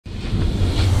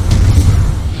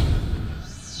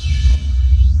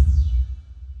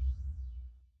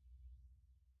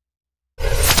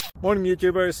Morning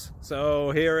YouTubers.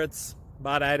 So here it's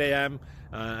about 8 a.m.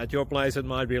 At your place it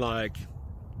might be like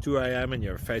 2 a.m. and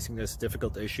you're facing this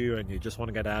difficult issue and you just want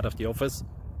to get out of the office.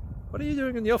 What are you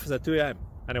doing in the office at 2 a.m.?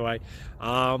 Anyway,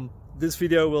 this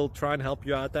video will try and help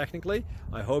you out technically.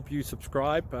 I hope you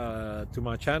subscribe to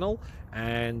my channel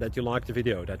and that you like the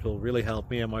video. That will really help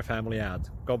me and my family out.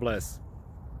 God bless.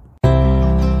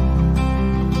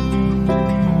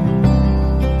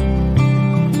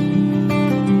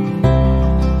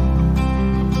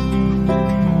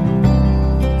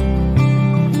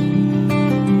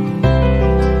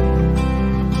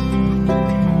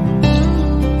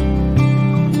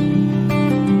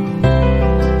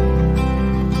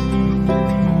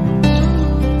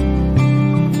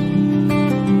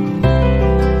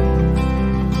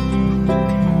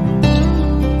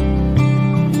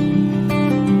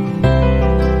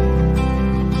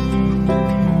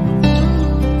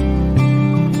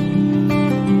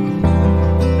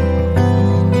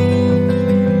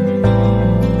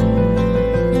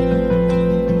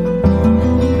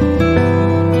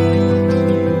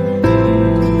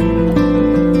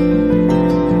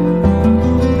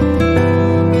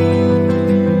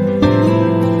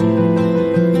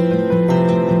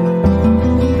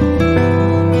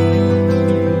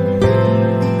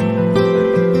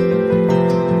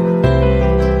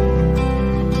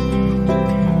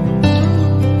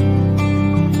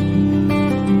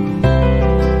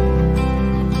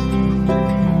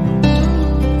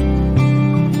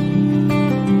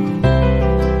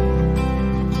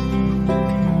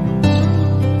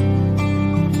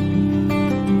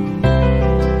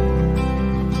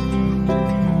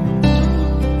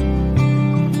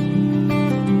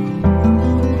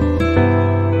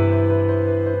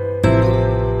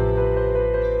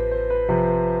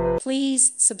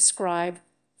 Please subscribe.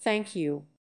 Thank you.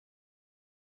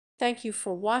 Thank you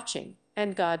for watching,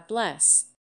 and God bless.